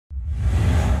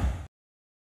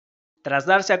Tras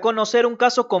darse a conocer un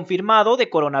caso confirmado de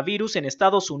coronavirus en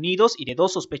Estados Unidos y de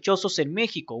 2 sospechosos en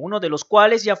México, uno de los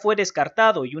cuales ya fue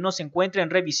descartado y uno se encuentra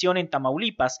en revisión en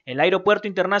Tamaulipas, el Aeropuerto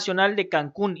Internacional de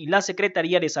Cancún y la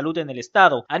Secretaría de Salud en el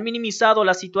estado han minimizado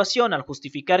la situación al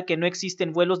justificar que no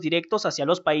existen vuelos directos hacia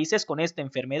los países con esta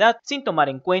enfermedad, sin tomar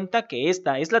en cuenta que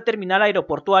esta es la terminal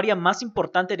aeroportuaria más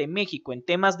importante de México en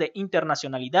temas de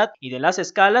internacionalidad y de las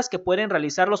escalas que pueden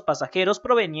realizar los pasajeros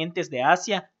provenientes de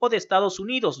Asia o de Estados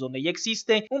Unidos, donde ya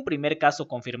existe un primer caso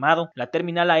confirmado. La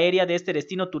terminal aérea de este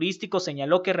destino turístico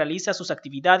señaló que realiza sus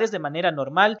actividades de manera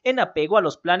normal en apego a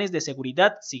los planes de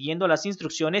seguridad, siguiendo las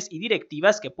instrucciones y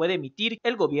directivas que puede emitir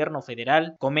el gobierno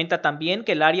federal. Comenta también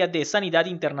que el área de sanidad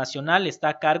internacional está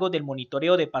a cargo del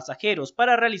monitoreo de pasajeros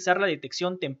para realizar la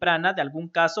detección temprana de algún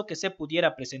caso que se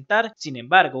pudiera presentar. Sin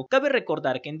embargo, cabe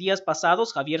recordar que en días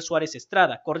pasados Javier Suárez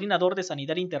Estrada, coordinador de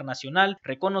sanidad internacional,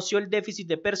 reconoció el déficit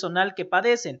de personal que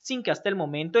padecen, sin que hasta el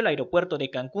momento el aeropuerto de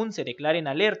Cancún se declare en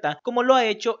alerta, como lo ha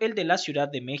hecho el de la Ciudad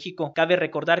de México. Cabe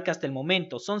recordar que hasta el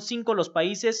momento son 5 los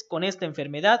países con esta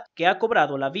enfermedad que ha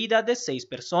cobrado la vida de 6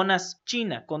 personas.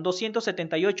 China con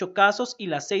 278 casos y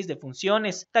las 6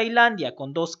 defunciones, Tailandia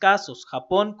con 2 casos,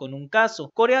 Japón con 1 caso,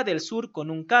 Corea del Sur con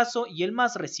 1 caso y el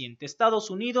más reciente Estados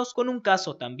Unidos con 1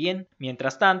 caso también.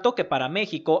 Mientras tanto que para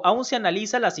México aún se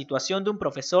analiza la situación de un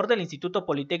profesor del Instituto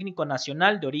Politécnico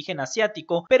Nacional de origen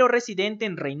asiático, pero residente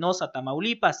en Reynosa,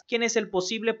 Tamaulipas, quien es el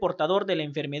posible portador de la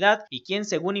enfermedad y quien,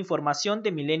 según información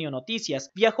de Milenio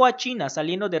Noticias, viajó a China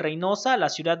saliendo de Reynosa a la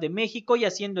Ciudad de México y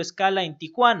haciendo escala en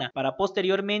Tijuana para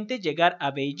posteriormente llegar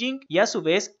a Beijing y a su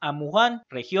vez a Wuhan,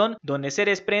 región donde se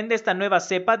desprende esta nueva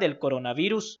cepa del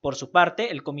coronavirus. Por su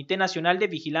parte, el Comité Nacional de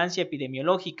Vigilancia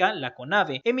Epidemiológica, la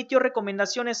CONAVE, emitió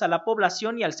recomendaciones a la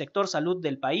población y al sector salud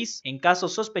del país. En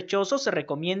casos sospechosos se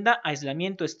recomienda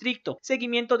aislamiento estricto,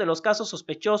 seguimiento de los casos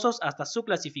sospechosos hasta su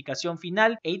clasificación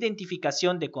final e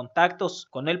identificación de contactos,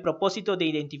 con el propósito de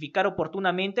identificar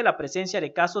oportunamente la presencia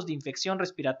de casos de infección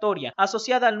respiratoria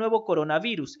asociada al nuevo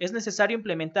coronavirus. Es necesario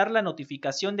implementar la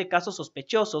notificación de casos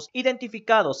sospechosos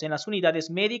identificados en las unidades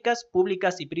médicas,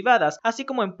 públicas y privadas, así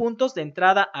como en puntos de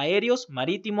entrada aéreos,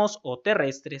 marítimos o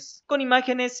terrestres. Con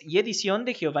imágenes y edición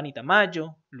de Giovanni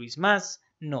Tamayo, Luis Más,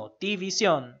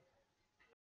 Notivisión.